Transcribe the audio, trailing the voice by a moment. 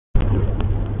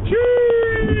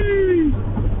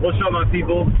What's up, my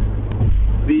people?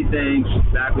 B Things,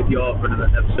 back with y'all for another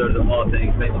episode of the All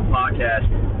Things Bengals podcast.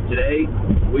 Today,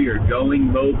 we are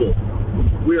going mobile.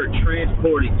 We are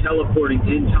teleporting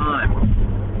in time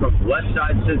from west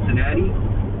side Cincinnati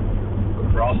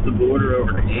across the border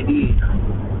over to Indiana.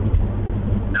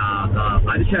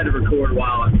 I just had to record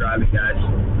while I'm driving, guys.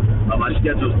 My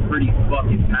schedule's pretty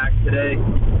fucking packed today,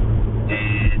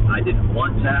 and I didn't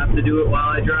want to have to do it while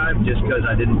I drive just because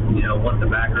I didn't, want the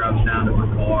background sound of my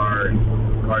car and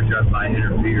cars drive by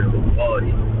interfere with the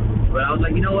quality. But I was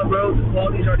like, you know what, bro? The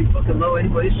quality's already fucking low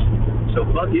anyways, so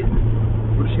fuck it.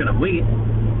 We're just gonna wing it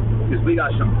because we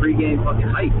got some pregame fucking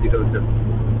hype to go through.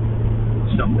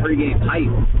 Some pregame hype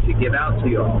to give out to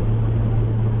y'all.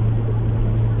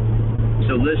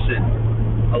 So listen,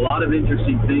 a lot of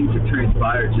interesting things have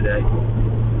transpired today.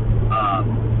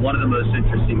 One of the most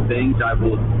interesting things I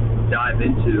will dive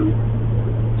into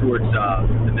towards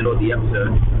the middle of the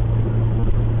episode.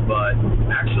 But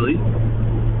actually,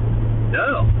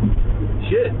 no.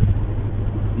 Shit.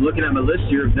 I'm looking at my list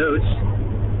here of notes,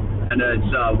 and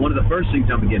it's one of the first things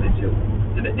I'm going to get into,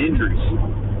 and the injuries,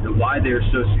 and why they're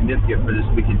so significant for this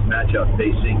weekend's matchup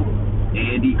facing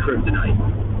Andy Kryptonite.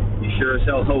 You sure as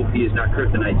hell hope he is not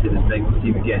Kryptonite to this Bengals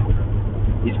team again.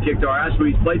 He's kicked our ass when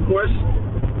he's played for us.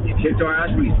 He's kicked our ass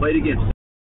when he's played against us.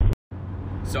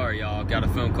 Sorry, y'all. Got a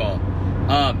phone call.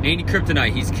 Andy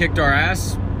Kryptonite, he's kicked our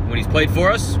ass when he's played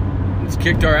for us. He's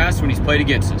kicked our ass when he's played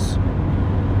against us.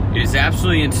 It is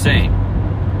absolutely insane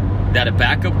that a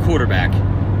backup quarterback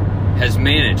has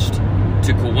managed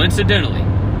to coincidentally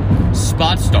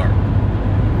spot start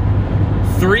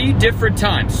 3 different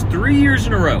times, 3 years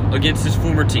in a row against his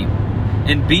former team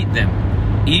and beat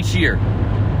them each year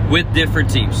with different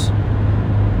teams.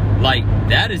 Like,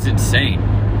 that is insane.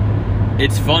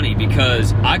 It's funny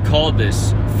because I called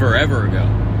this forever ago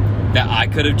that I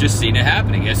could have just seen it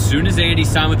happening. As soon as Andy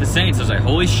signed with the Saints, I was like,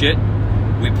 holy shit,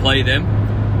 we play them.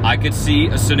 I could see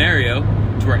a scenario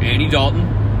to where Andy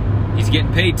Dalton, he's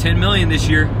getting paid $10 million this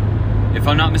year. If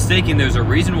I'm not mistaken, there's a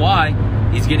reason why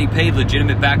he's getting paid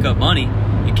legitimate backup money.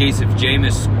 In case if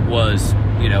Jameis was,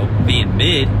 being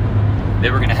mid,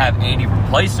 they were going to have Andy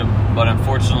replace him. But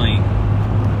unfortunately,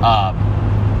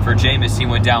 for Jameis, he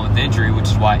went down with injury, which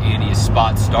is why Andy is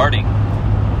spot starting.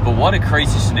 But what a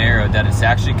crazy scenario that it's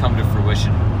actually come to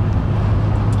fruition.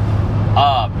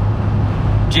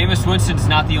 Jameis Winston's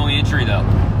not the only injury, though.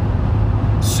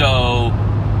 So,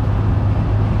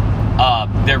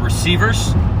 their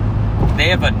receivers, they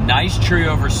have a nice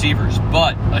trio of receivers,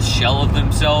 but a shell of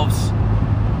themselves.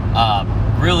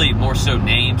 Really more so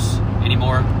names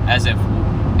anymore, as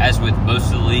with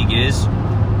most of the league is.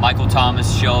 Michael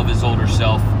Thomas, shell of his older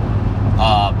self,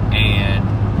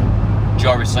 and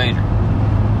Jarvis Landry,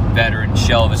 veteran,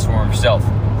 shell of his former self.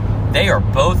 They are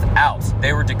both out.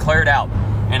 They were declared out.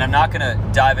 And I'm not going to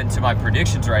dive into my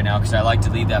predictions right now because I like to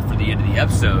leave that for the end of the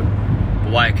episode.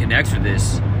 But why it connects with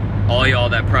this, all y'all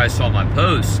that probably saw my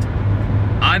post,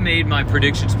 I made my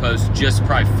predictions post just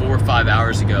probably 4 or 5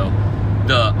 hours ago.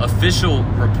 The official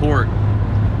report,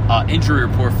 injury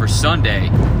report for Sunday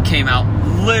came out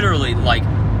literally like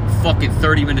fucking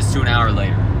 30 minutes to an hour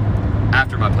later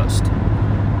after my post.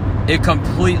 It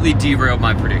completely derailed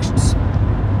my predictions.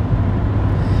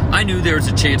 I knew there was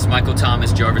a chance Michael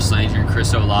Thomas, Jarvis Landry, and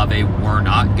Chris Olave were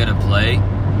not going to play.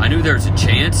 I knew there was a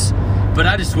chance, but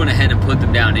I just went ahead and put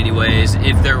them down anyways.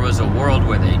 If there was a world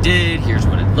where they did, here's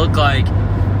what it looked like.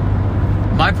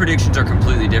 My predictions are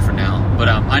completely different now, but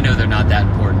I know they're not that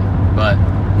important. But,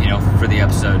 for the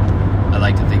episode, I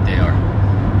like to think they are.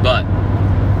 But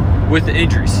with the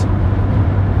injuries,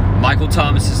 Michael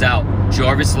Thomas is out.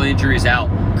 Jarvis Landry is out.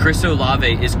 Chris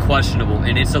Olave is questionable,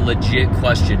 and it's a legit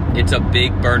question. It's a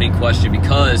big burning question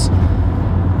because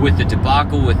with the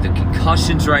debacle, with the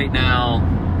concussions right now,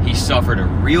 he suffered a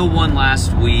real one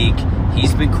last week.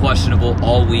 He's been questionable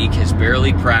all week, has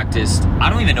barely practiced. I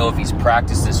don't even know if he's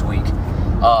practiced this week.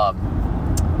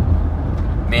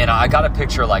 Man, I got a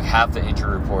picture of like half the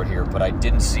injury report here, but I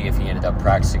didn't see if he ended up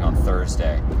practicing on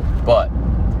Thursday. But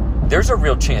there's a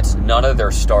real chance none of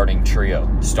their starting trio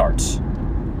starts.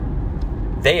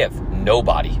 They have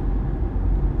nobody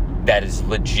that is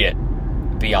legit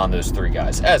beyond those 3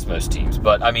 guys, as most teams.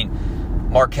 But,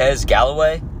 Marquez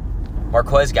Galloway,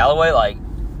 like,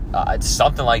 it's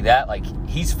something like that. Like,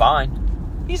 he's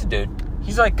fine. He's a dude.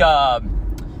 He's like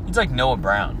Noah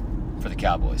Brown for the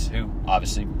Cowboys, who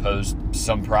obviously posed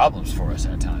some problems for us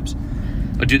at times.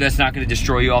 A dude that's not going to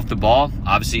destroy you off the ball.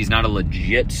 Obviously, he's not a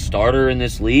legit starter in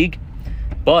this league,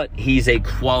 but he's a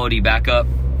quality backup.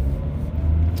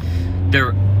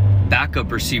 Their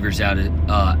backup receivers out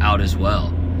as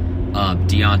well.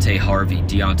 Deontay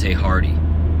Hardy.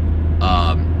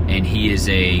 and he is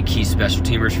a key special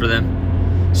teamers for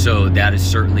them. So that is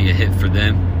certainly a hit for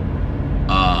them.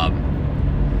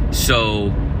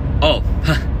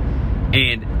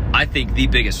 And I think the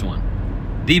biggest one,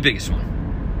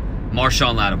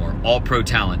 Marshawn Lattimore, all-pro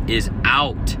talent, is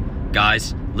out.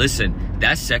 Guys, listen,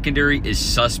 that secondary is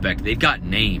suspect. They've got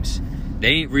names. They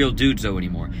ain't real dudes, though,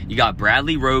 anymore. You got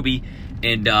Bradley Roby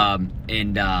and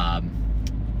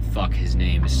fuck, his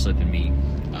name is slipping me.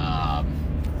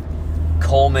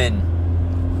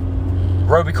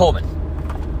 Roby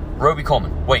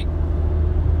Coleman. Wait.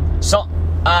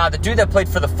 The dude that played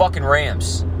for the fucking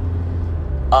Rams.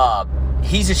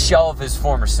 He's a shell of his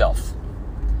former self.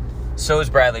 So is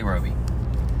Bradley Roby.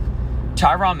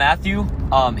 Tyrann Mathieu,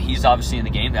 he's obviously in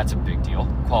the game. That's a big deal.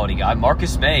 Quality guy.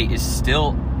 Marcus May is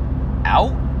still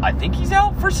out. I think he's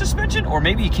out for suspension, or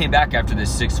maybe he came back after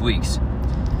this 6 weeks.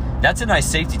 That's a nice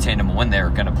safety tandem when they're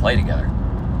going to play together.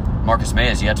 Marcus May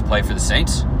has yet to play for the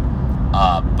Saints.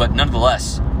 But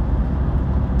nonetheless,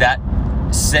 that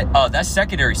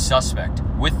secondary suspect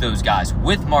with those guys,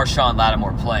 with Marshawn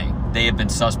Lattimore playing, they have been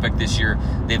suspect this year.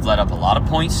 They've let up a lot of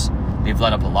points. They've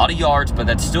let up a lot of yards, but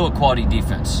that's still a quality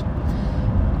defense.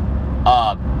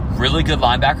 Really good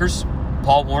linebackers.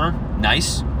 Paul Warner,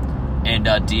 nice. And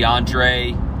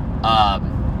DeAndre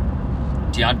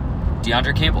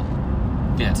Campbell.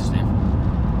 I think that's his name.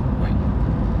 Wait.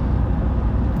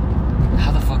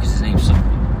 How the fuck is his name?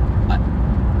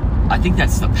 I think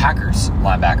that's the Packers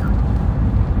linebacker.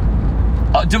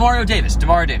 Demario Davis.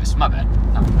 My bad.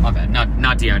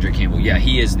 Not DeAndre Campbell. Yeah,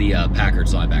 he is the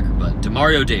Packers linebacker. But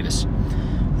Demario Davis.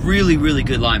 Really, really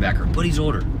good linebacker. But he's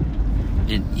older.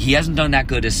 And he hasn't done that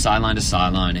good as sideline to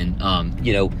sideline. And,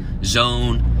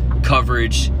 zone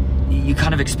coverage. You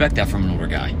kind of expect that from an older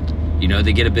guy.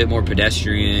 They get a bit more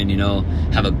pedestrian,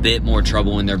 have a bit more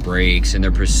trouble in their breaks and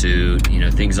their pursuit,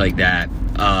 things like that.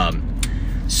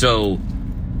 So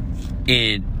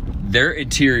in their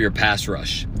interior pass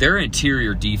rush, their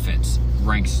interior defense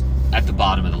ranks at the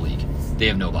bottom of the league. They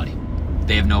have nobody.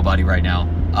 Right now.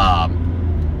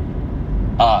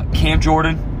 Cam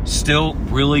Jordan, still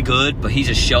really good, but he's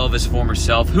a shell of his former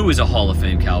self, who is a Hall of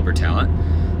Fame caliber talent.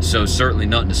 So certainly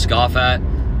nothing to scoff at.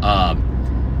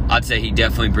 I'd say he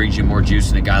definitely brings you more juice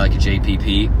than a guy like a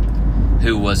JPP,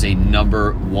 who was a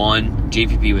number one.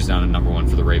 JPP was not a number one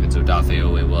for the Ravens. Odafe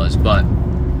Owe was. But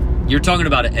you're talking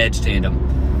about an edge tandem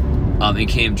in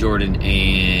Cam Jordan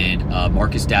and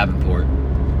Marcus Davenport,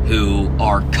 who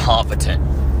are competent,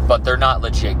 but they're not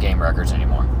legit game records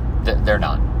anymore. They're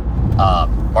not.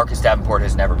 Marcus Davenport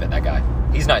has never been that guy.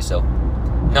 He's nice, though.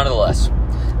 Nonetheless,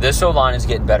 this O-line is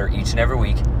getting better each and every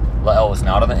week. Lael was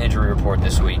not on the injury report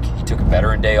this week. He took a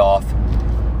veteran day off.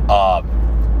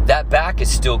 That back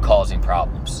is still causing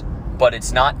problems, but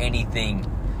it's not anything.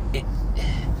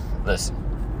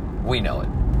 Listen, we know it,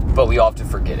 but we often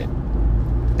forget it.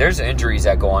 There's injuries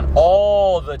that go on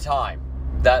all the time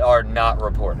that are not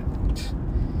reported.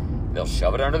 They'll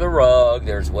shove it under the rug.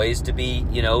 There's ways to be,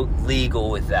 legal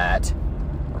with that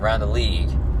around the league,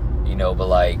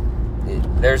 but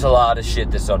there's a lot of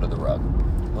shit that's under the rug.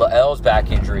 Lael's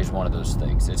back injury is one of those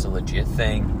things. It's a legit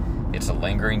thing. It's a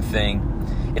lingering thing.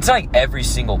 It's not like every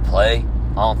single play.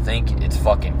 I don't think it's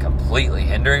fucking completely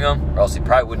hindering him, or else he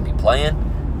probably wouldn't be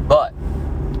playing. But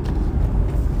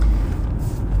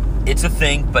it's a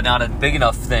thing, but not a big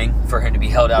enough thing for him to be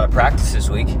held out of practice this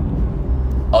week,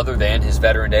 other than his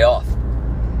veteran day off.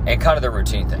 And kind of the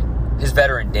routine thing. His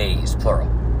veteran days, plural,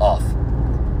 off.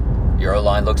 Your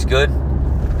O-line looks good.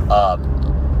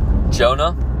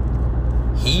 Jonah,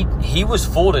 he was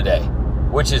full today,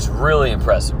 which is really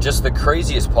impressive. Just the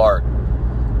craziest part.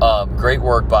 Great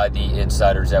work by the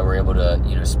insiders that were able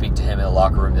to, speak to him in the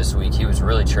locker room this week. He was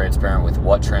really transparent with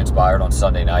what transpired on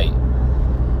Sunday night.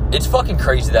 It's fucking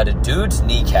crazy that a dude's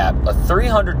kneecap, a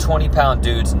 320-pound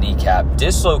dude's kneecap,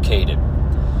 dislocated,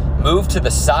 moved to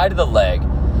the side of the leg,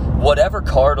 whatever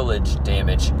cartilage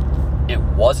damage, it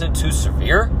wasn't too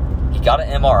severe. He got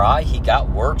an MRI. He got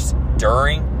works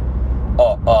during,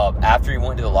 after he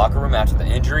went to the locker room after the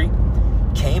injury.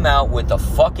 Came out with a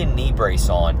fucking knee brace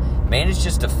on. Managed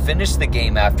just to finish the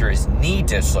game after his knee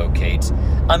dislocates.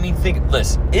 I mean,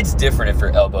 listen, it's different if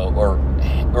your elbow or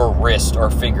wrist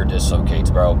or finger dislocates,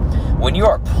 bro. When you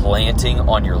are planting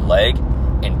on your leg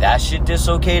and that shit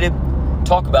dislocated,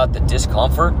 talk about the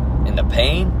discomfort and the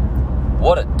pain.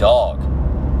 What a dog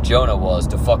Jonah was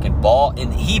to fucking ball.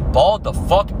 And he balled the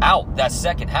fuck out that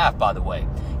second half, by the way.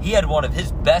 He had one of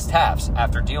his best halves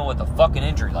after dealing with a fucking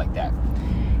injury like that.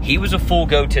 He was a full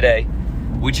go today,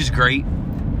 which is great,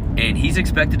 and he's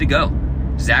expected to go.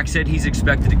 Zach said he's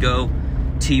expected to go.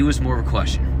 T was more of a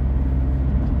question.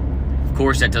 Of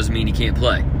course, that doesn't mean he can't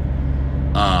play.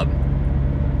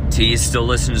 T is still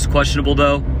listed as questionable,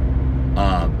 though.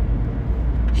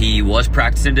 He was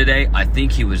practicing today. I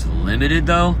think he was limited,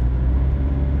 though.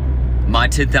 My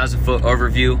 10,000-foot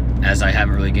overview, as I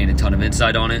haven't really gained a ton of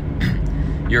insight on it,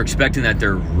 you're expecting that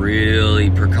they're really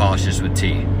precautious with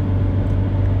T.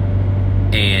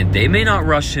 And they may not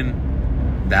rush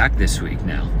him back this week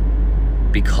now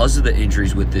because of the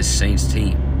injuries with this Saints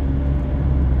team.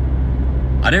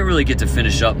 I didn't really get to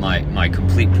finish up my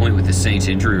complete point with the Saints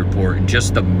injury report and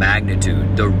just the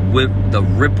magnitude, the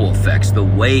ripple effects, the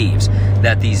waves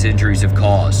that these injuries have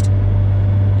caused.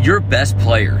 Your best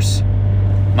players,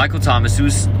 Michael Thomas,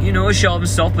 who's, a shell of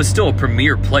himself, but still a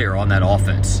premier player on that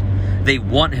offense. They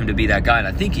want him to be that guy, and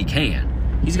I think he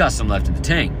can. He's got some left in the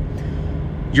tank.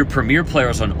 Your premier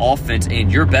players on offense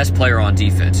and your best player on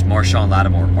defense, Marshawn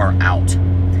Lattimore, are out.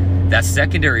 That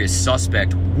secondary is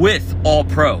suspect with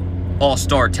all-pro,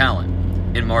 all-star talent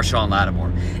in Marshawn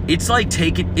Lattimore. It's like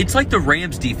the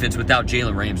Rams defense without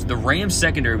Jalen Ramsey. The Rams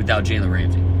secondary without Jalen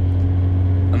Ramsey.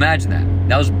 Imagine that.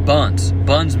 That was Buns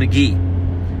McGee.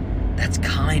 That's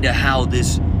kind of how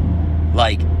this,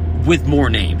 with more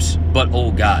names, but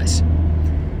old guys.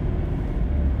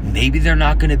 Maybe they're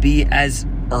not going to be as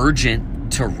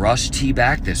urgent to rush T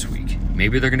back this week.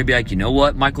 Maybe they're going to be like, you know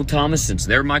what, Michael Thomas, since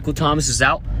their Michael Thomas is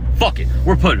out, fuck it,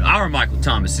 we're putting our Michael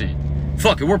Thomas in.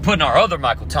 Fuck it, we're putting our other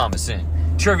Michael Thomas in.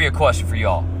 Trivia question for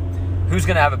y'all. Who's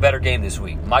going to have a better game this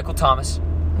week? Michael Thomas, or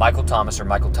Michael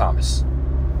Thomas?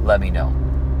 Let me know.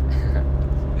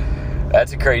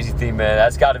 That's a crazy thing, man.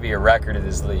 That's got to be a record in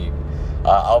this league.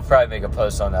 I'll probably make a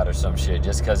post on that or some shit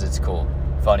just because it's cool.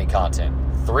 Funny content.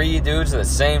 3 dudes with the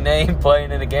same name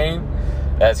playing in a game?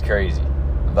 That's crazy.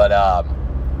 But,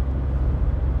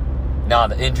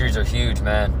 the injuries are huge,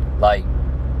 man.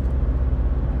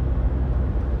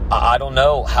 I don't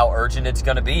know how urgent it's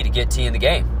going to be to get T in the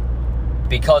game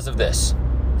because of this.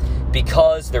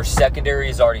 Because their secondary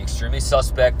is already extremely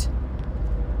suspect.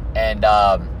 And,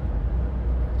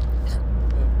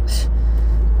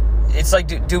 it's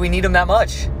like, do we need them that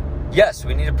much? Yes,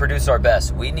 we need to produce our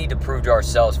best. We need to prove to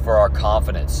ourselves for our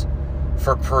confidence,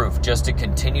 for proof, just to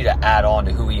continue to add on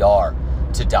to who we are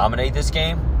to dominate this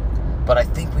game. But I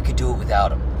think we could do it without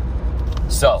them.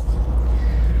 So,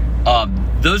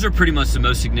 those are pretty much the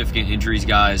most significant injuries,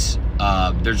 guys.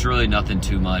 There's really nothing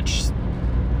too much.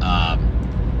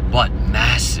 But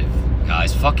massive,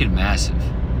 guys. Fucking massive.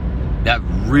 That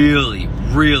really,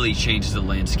 really changes the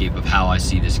landscape of how I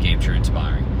see this game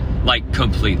transpiring.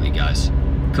 Completely, guys.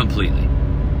 Completely.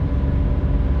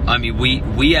 I mean,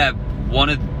 we have one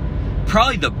of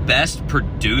probably the best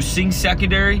producing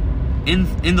secondary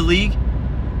in the league.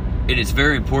 And it's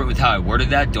very important with how I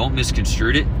worded that. Don't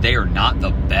misconstrue it. They are not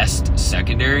the best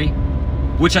secondary,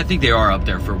 which I think they are up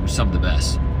there for some of the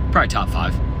best. Probably top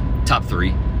 5, top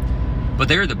 3. But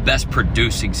they're the best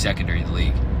producing secondary in the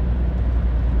league.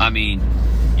 I mean,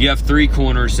 you have 3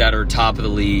 corners that are top of the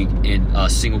league in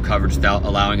single coverage without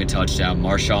allowing a touchdown.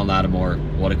 Marshawn Lattimore,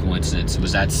 what a coincidence,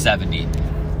 was at 70.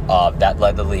 That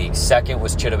led the league. Second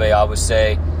was Chidobe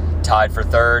Awuzie, tied for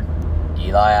 3rd,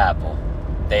 Eli Apple.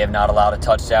 They have not allowed a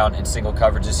touchdown in single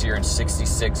coverage this year in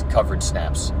 66 coverage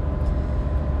snaps.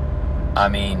 I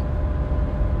mean,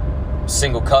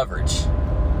 single coverage.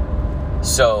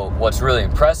 So what's really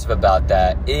impressive about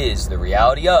that is the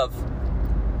reality of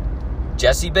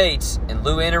Jesse Bates and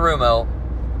Lou Anarumo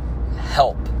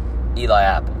help Eli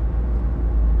Apple.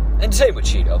 And same with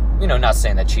Cheeto. Not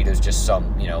saying that Cheeto's just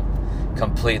some,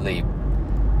 completely,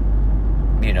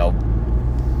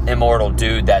 immortal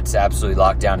dude that's absolutely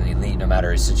locked down and elite no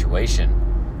matter his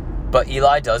situation. But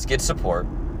Eli does get support.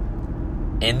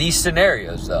 In these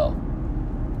scenarios, though,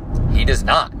 he does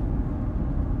not.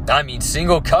 I mean,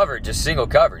 single coverage is single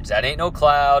coverage. That ain't no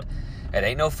cloud. It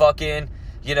ain't no fucking,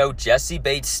 Jesse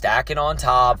Bates stacking on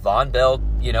top, Von Bell,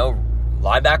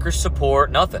 linebacker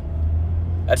support, nothing.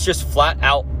 That's just flat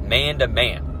out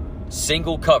man-to-man.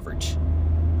 Single coverage.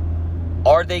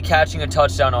 Are they catching a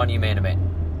touchdown on you man-to-man?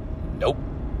 Nope.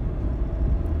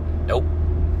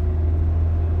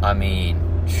 I mean,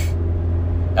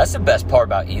 that's the best part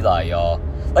about Eli, y'all.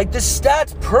 The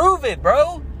stats prove it,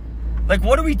 bro.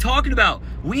 What are we talking about?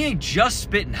 We ain't just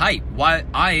spitting hype.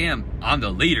 I'm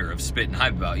the leader of spitting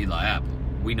hype about Eli Apple.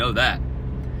 We know that.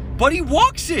 But he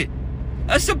walks it.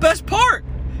 That's the best part.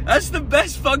 That's the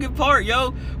best fucking part,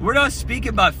 yo. We're not speaking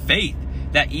about faith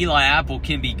that Eli Apple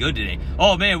can be good today.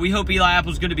 Oh, man, we hope Eli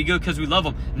Apple's going to be good because we love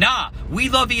him. Nah, we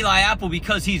love Eli Apple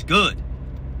because he's good.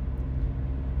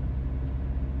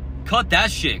 Cut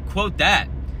that shit. Quote that.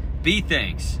 Be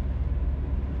things.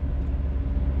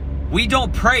 We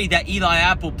don't pray that Eli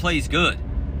Apple plays good.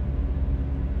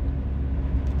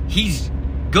 He's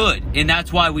good, and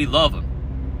that's why we love him.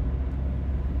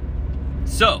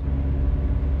 So,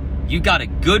 you got a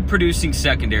good producing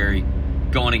secondary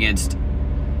going against,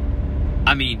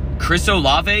 Chris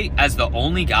Olave as the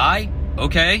only guy?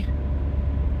 Okay.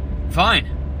 Fine.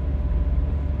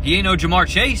 He ain't no Jamar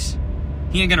Chase.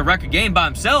 He ain't going to wreck a game by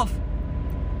himself.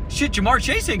 Shit, Jamar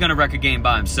Chase ain't going to wreck a game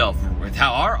by himself with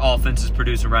how our offense is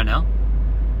producing right now.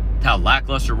 How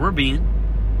lackluster we're being.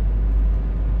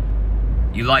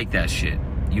 You like that shit.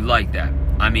 You like that.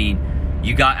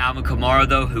 You got Alvin Kamara,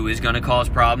 though, who is going to cause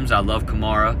problems. I love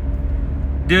Kamara.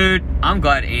 Dude, I'm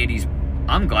glad Andy's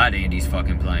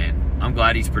fucking playing. I'm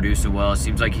glad he's producing well. It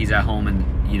seems like he's at home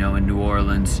in New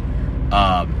Orleans.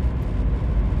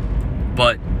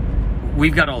 But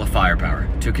we've got all the firepower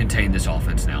to contain this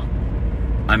offense now.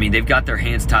 They've got their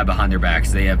hands tied behind their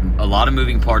backs. They have a lot of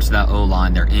moving parts of that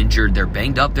O-line. They're injured. They're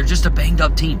banged up. They're just a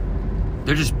banged-up team.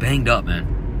 They're just banged up,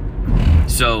 man.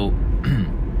 So,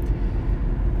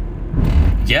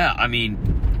 yeah,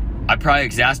 I probably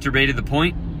exacerbated the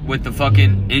point with the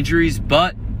fucking injuries,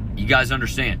 but you guys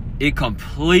understand. It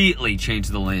completely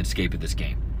changed the landscape of this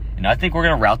game. And I think we're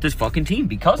going to rout this fucking team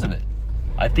because of it.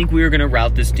 And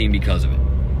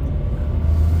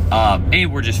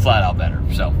we're just flat out better.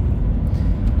 So,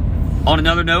 on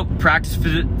another note, practice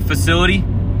facility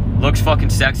looks fucking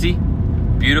sexy,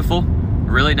 beautiful,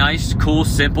 really nice, cool,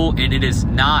 simple, and it is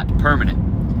not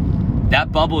permanent.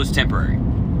 That bubble is temporary.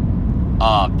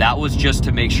 That was just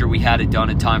to make sure we had it done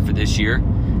in time for this year.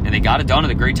 And they got it done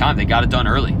at a great time. They got it done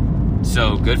early.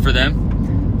 So, good for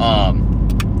them.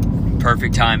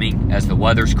 Perfect timing as the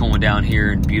weather's cooling down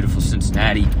here in beautiful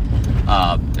Cincinnati.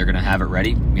 They're going to have it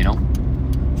ready,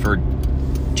 for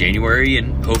January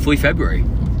and hopefully February.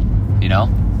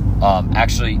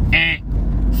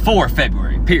 For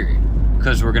February, period.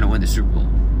 Because we're going to win the Super Bowl.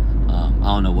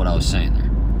 I don't know what I was saying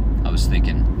there. I was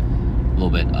thinking a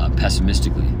little bit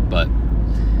pessimistically. But,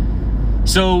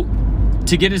 so,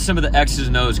 to get into some of the X's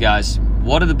and O's, guys,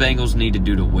 what do the Bengals need to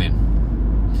do to win?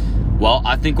 Well,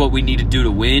 I think what we need to do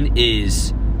to win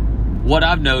is what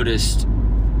I've noticed,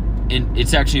 and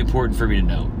it's actually important for me to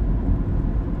know.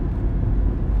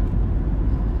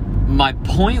 My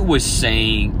point was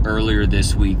saying earlier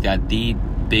this week that the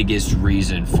biggest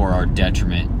reason for our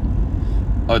detriment,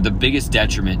 or the biggest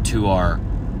detriment to our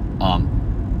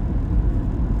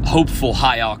hopeful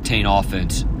high-octane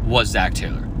offense was Zach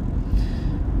Taylor.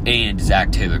 And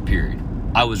Zach Taylor, period.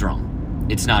 I was wrong.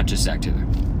 It's not just Zach Taylor.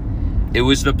 It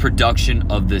was the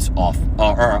production of this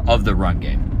of the run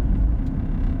game.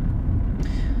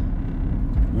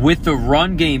 With the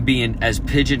run game being as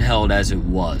pigeon-held as it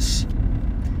was,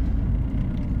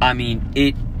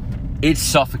 it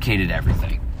suffocated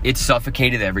everything.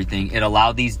 It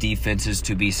allowed these defenses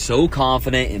to be so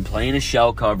confident in playing a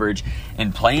shell coverage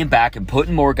and playing back and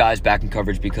putting more guys back in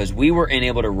coverage because we were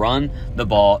unable to run the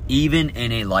ball even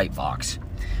in a light box.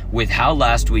 With how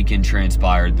last weekend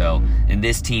transpired, though, and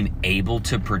this team able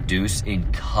to produce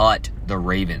and cut the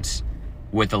Ravens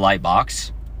with the light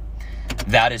box,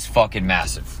 that is fucking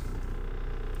massive.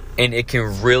 And it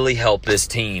can really help this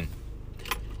team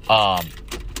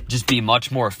just be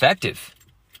much more effective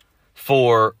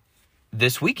for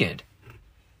this weekend.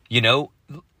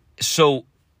 So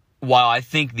while I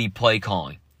think the play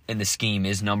calling and the scheme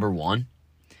is number one,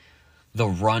 the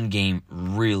run game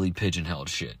really pigeonholed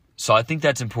shit. So I think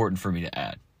that's important for me to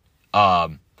add.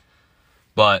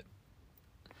 But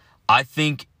I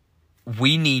think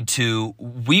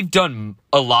we've done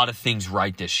a lot of things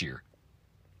right this year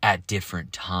at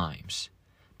different times.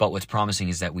 But what's promising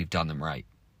is that we've done them right.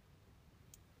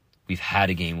 We've had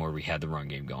a game where we had the run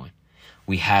game going.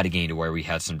 We had a game to where we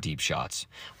had some deep shots.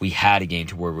 We had a game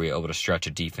to where we were able to stretch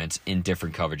a defense in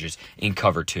different coverages, in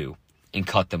cover two, and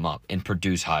cut them up and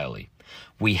produce highly.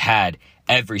 We had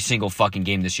every single fucking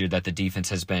game this year that the defense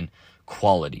has been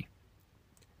quality.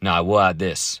 Now, I will add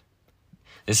this.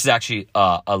 This is actually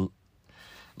a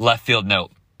left field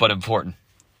note, but important.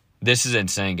 This is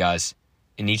insane, guys.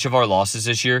 In each of our losses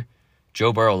this year,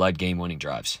 Joe Burrow led game-winning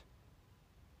drives.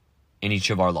 In each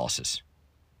of our losses.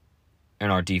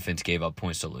 And our defense gave up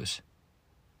points to lose.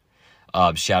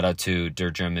 Shout out to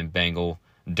Der German Bengal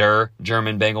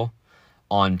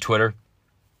on Twitter.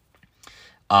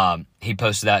 He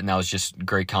posted that, and that was just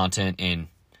great content, and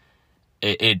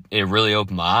it really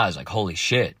opened my eyes. Like, holy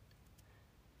shit.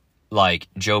 Like,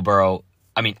 Joe Burrow,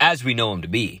 as we know him to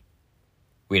be,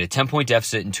 we had a 10-point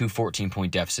deficit and two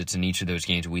 14-point deficits in each of those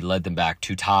games. We led them back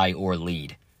to tie or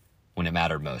lead when it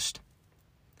mattered most.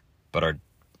 But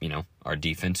our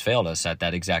defense failed us at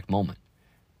that exact moment.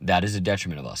 That is a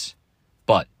detriment of us.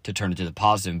 But to turn it to the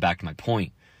positive and back to my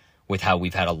point with how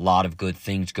we've had a lot of good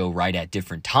things go right at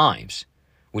different times,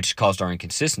 which caused our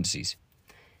inconsistencies.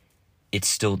 It's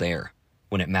still there.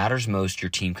 When it matters most, your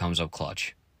team comes up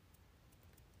clutch.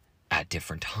 At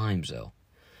different times, though.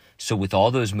 So with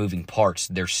all those moving parts,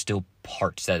 there's still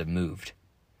parts that have moved.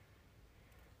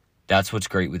 That's what's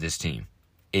great with this team.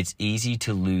 It's easy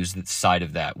to lose the sight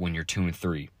of that when you're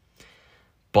 2-3.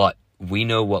 But we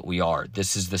know what we are.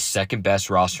 This is the second best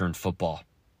roster in football.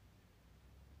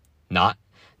 Not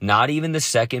even the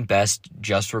second best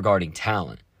just regarding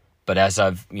talent. But as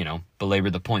I've,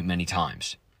 belabored the point many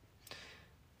times,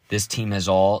 this team has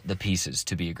all the pieces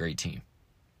to be a great team.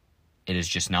 It is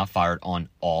just not fired on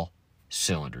all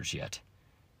cylinders yet.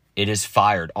 It is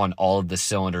fired on all of the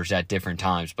cylinders at different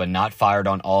times, but not fired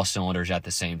on all cylinders at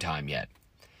the same time yet.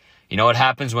 You know what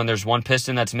happens when there's one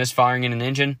piston that's misfiring in an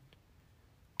engine?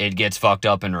 It gets fucked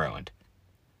up and ruined.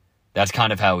 That's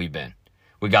kind of how we've been.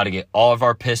 We got to get all of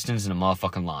our pistons in a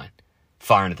motherfucking line,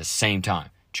 firing at the same time.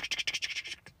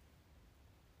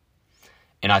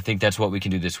 And I think that's what we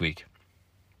can do this week.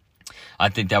 I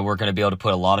think that we're going to be able to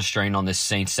put a lot of strain on this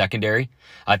Saints secondary.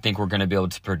 I think we're going to be able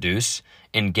to produce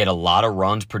and get a lot of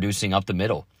runs producing up the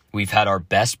middle. We've had our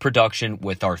best production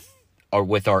with our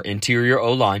interior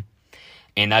O-line,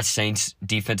 and that Saints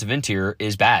defensive interior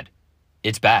is bad.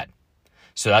 It's bad.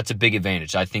 So that's a big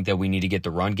advantage. I think that we need to get the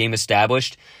run game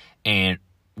established, and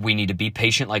we need to be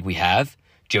patient like we have.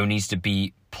 Joe needs to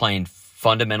be playing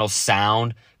fundamental,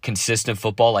 sound, consistent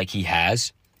football like he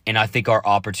has, and I think our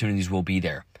opportunities will be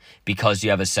there. Because you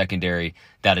have a secondary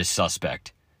that is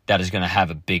suspect, that is going to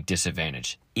have a big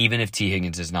disadvantage, even if T.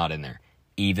 Higgins is not in there.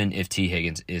 Even if T.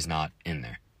 Higgins is not in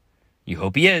there. You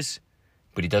hope he is,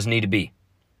 but he doesn't need to be.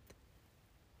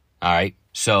 All right,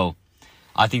 so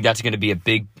I think that's going to be a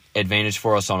big advantage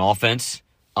for us on offense.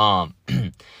 And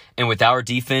with our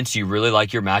defense, you really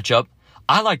like your matchup.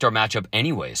 I liked our matchup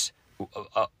anyways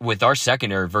with our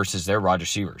secondary versus their wide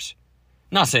receivers.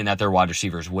 Not saying that their wide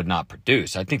receivers would not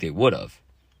produce. I think they would have.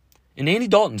 And Andy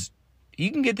Dalton's,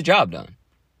 he can get the job done.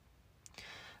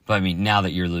 But, now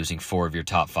that you're losing 4 of your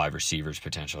top 5 receivers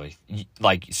potentially,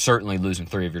 certainly losing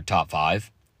 3 of your top 5,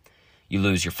 you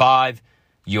lose your 5,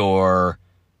 your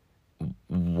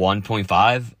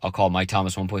 1.5, I'll call Mike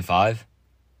Thomas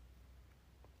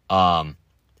 1.5,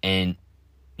 and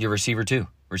your receiver 2,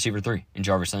 receiver 3, and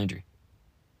Jarvis Landry.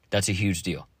 That's a huge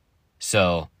deal.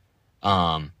 So,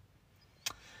 I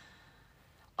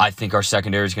think our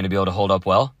secondary is going to be able to hold up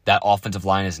well. That offensive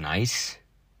line is nice,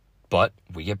 but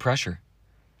we get pressure.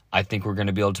 I think we're going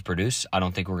to be able to produce. I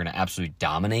don't think we're going to absolutely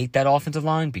dominate that offensive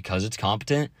line because it's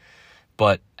competent.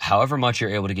 But however much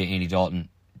you're able to get Andy Dalton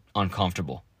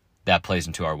uncomfortable, that plays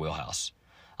into our wheelhouse.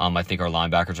 I think our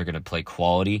linebackers are going to play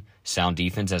quality, sound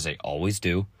defense as they always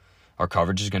do. Our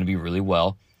coverage is going to be really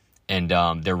well. And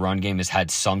their run game has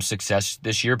had some success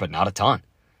this year, but not a ton.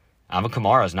 Alvin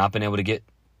Kamara has not been able to get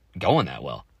going that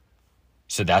well.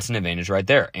 So that's an advantage right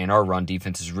there. And our run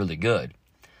defense is really good.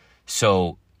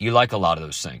 So you like a lot of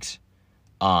those things.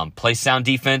 Play sound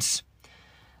defense.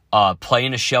 Play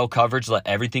in a shell coverage. Let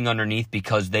everything underneath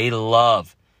because they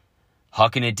love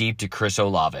hucking it deep to Chris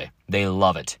Olave. They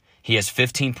love it. He has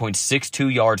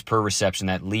 15.62 yards per reception.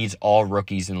 That leads all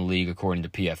rookies in the league according to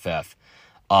PFF.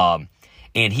 And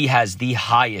he has the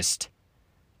highest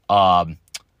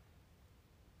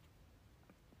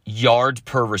yards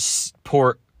per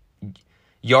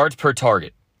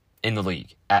target in the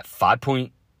league at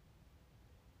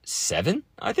 5.7,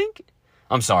 I think.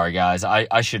 I'm sorry, guys.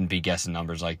 I shouldn't be guessing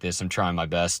numbers like this. I'm trying my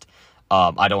best.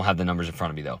 I don't have the numbers in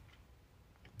front of me, though.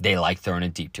 They like throwing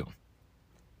it deep to him.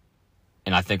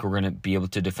 And I think we're going to be able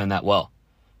to defend that well.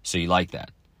 So you like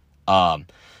that.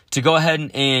 To go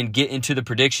ahead and get into the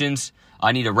predictions,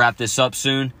 I need to wrap this up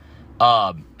soon.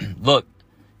 Look.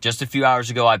 Just a few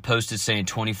hours ago, I posted saying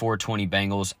 24-20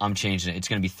 Bengals. I'm changing it. It's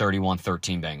going to be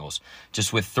 31-13 Bengals.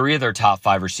 Just with 3 of their top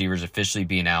 5 receivers officially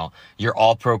being out, your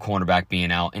all-pro cornerback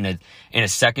being out, in a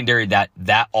secondary that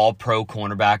all-pro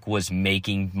cornerback was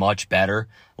making much better,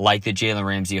 like the Jalen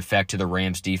Ramsey effect to the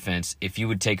Rams defense. If you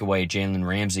would take away Jalen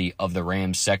Ramsey of the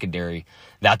Rams secondary,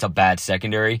 that's a bad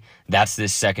secondary. That's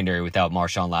this secondary without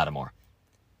Marshawn Lattimore.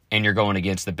 And you're going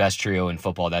against the best trio in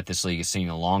football that this league has seen in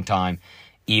a long time.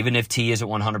 Even if T isn't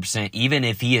 100%, even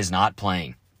if he is not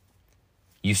playing,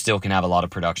 you still can have a lot of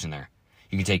production there.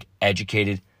 You can take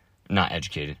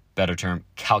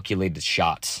calculated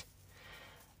shots.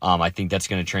 I think that's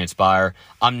going to transpire.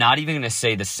 I'm not even going to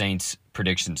say the Saints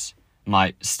predictions,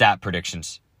 my stat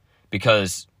predictions,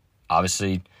 because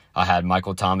obviously I had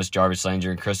Michael Thomas, Jarvis Landry,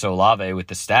 and Chris Olave with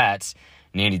the stats,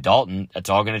 and Andy Dalton. That's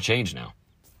all going to change now.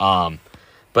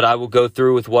 But I will go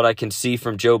through with what I can see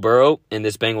from Joe Burrow in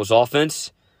this Bengals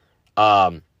offense.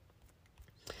 I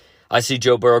I see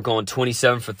Joe Burrow going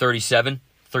 27 for 37,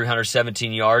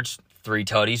 317 yards, 3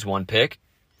 tutties, 1 pick.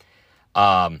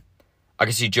 I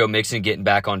can see Joe Mixon getting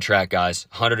back on track, guys.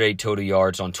 108 total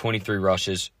yards on 23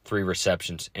 rushes, 3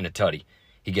 receptions, and a tutty.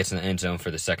 He gets in the end zone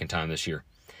for the second time this year.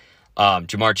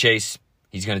 Jamar Chase,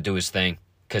 he's going to do his thing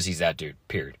because he's that dude,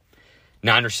 period.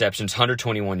 9 receptions,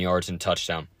 121 yards, and a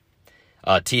touchdown.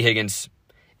 T. Higgins,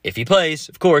 if he plays,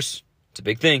 of course, it's a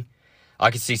big thing. I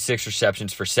could see 6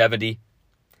 receptions for 70.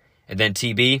 And then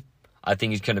TB, I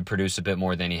think he's going to produce a bit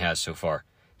more than he has so far.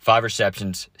 5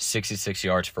 receptions, 66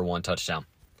 yards for 1 touchdown.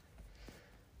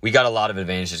 We got a lot of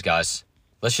advantages, guys.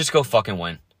 Let's just go fucking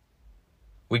win.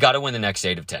 We got to win the next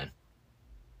 8 of 10.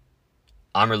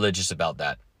 I'm religious about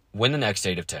that. Win the next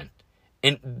 8 of 10.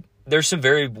 And there's some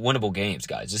very winnable games,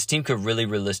 guys. This team could really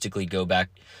realistically go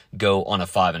on a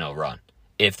 5-0 run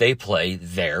if they play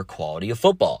their quality of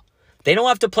football. They don't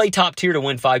have to play top tier to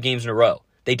win 5 games in a row.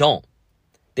 They don't.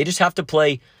 They just have to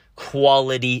play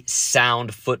quality,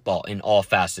 sound football in all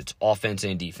facets, offense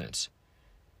and defense.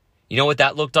 You know what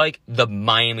that looked like? The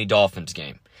Miami Dolphins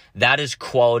game. That is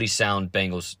quality, sound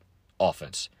Bengals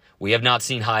offense. We have not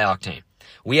seen high octane.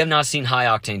 We have not seen high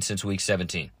octane since week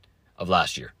 17 of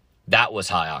last year. That was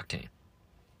high octane.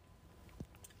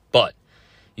 But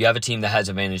you have a team that has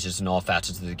advantages in all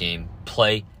facets of the game.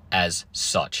 Play as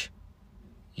such.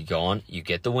 You go on, you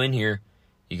get the win here.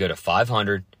 You go to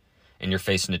 500, and you're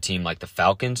facing a team like the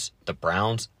Falcons, the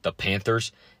Browns, the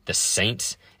Panthers, the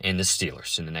Saints, and the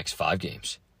Steelers in the next 5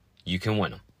 games. You can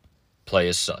win them. Play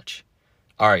as such.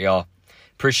 All right, y'all.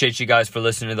 Appreciate you guys for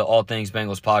listening to the All Things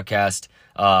Bengals podcast.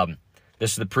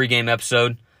 This is the pregame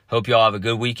episode. Hope y'all have a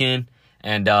good weekend.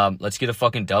 And let's get a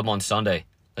fucking dub on Sunday.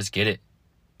 Let's get it.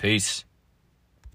 Peace.